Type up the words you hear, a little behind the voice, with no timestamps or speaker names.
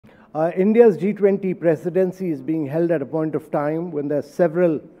India's G20 presidency is being held at a point of time when there are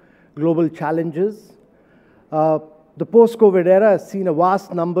several global challenges. The post-COVID era has seen a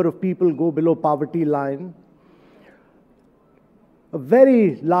vast number of people go below poverty line. A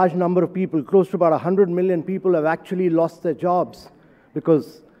very large number of people, close to about 100 million people, have actually lost their jobs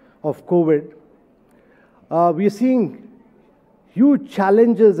because of COVID. We are seeing huge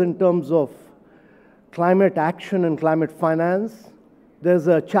challenges in terms of climate action and climate finance. There's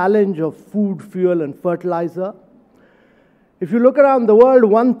a challenge of food, fuel, and fertilizer. If you look around the world,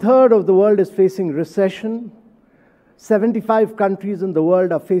 1/3 of the world is facing recession. 75 countries in the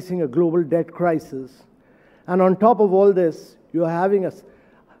world are facing a global debt crisis. And on top of all this, you're having an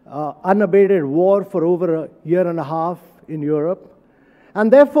unabated war for over a year and a half in Europe.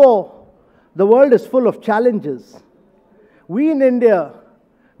 And therefore, the world is full of challenges. We in India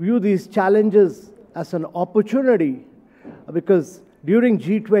view these challenges as an opportunity because during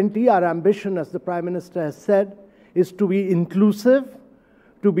G20, our ambition, as the Prime Minister has said, is to be inclusive,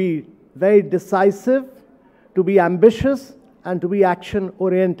 to be very decisive, to be ambitious, and to be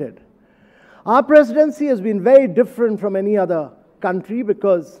action-oriented. Our presidency has been very different from any other country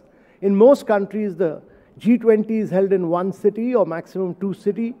because in most countries, the G20 is held in one city or maximum two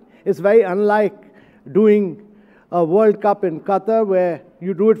cities. It's very unlike doing a World Cup in Qatar where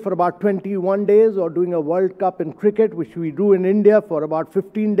you do it for about 21 days or doing a World Cup in cricket, which we do in India for about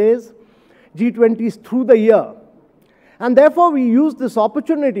 15 days. G20 is through the year. And therefore, we use this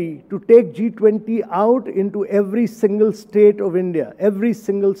opportunity to take G20 out into every single state of India, every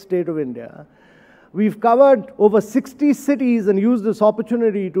single state of India. We've covered over 60 cities and used this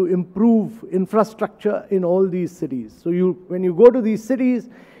opportunity to improve infrastructure in all these cities. So when you go to these cities,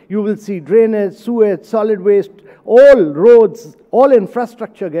 you will see drainage, sewage, solid waste, all roads, all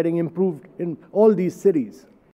infrastructure getting improved in all these cities.